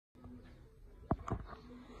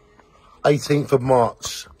18th of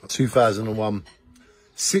March 2001.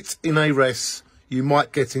 Sit in a rest, you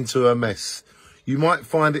might get into a mess. You might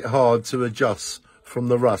find it hard to adjust from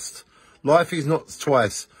the rust. Life is not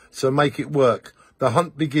twice, so make it work. The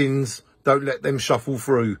hunt begins, don't let them shuffle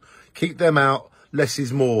through. Keep them out, less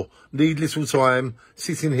is more. Need little time,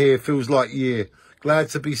 sitting here feels like year. Glad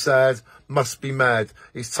to be sad, must be mad.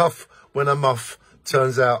 It's tough when a muff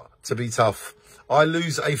turns out to be tough. I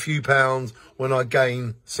lose a few pounds when I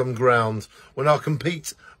gain some ground. When I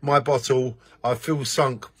compete my bottle, I feel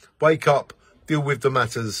sunk. Wake up, deal with the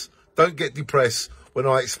matters. Don't get depressed when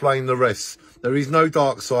I explain the rest. There is no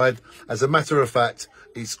dark side. As a matter of fact,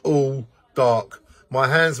 it's all dark. My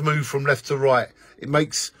hands move from left to right. It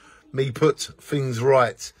makes me put things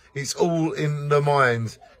right. It's all in the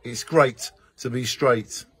mind. It's great to be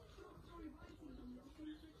straight.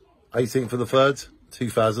 18th of the 3rd,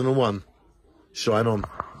 2001. Shine on.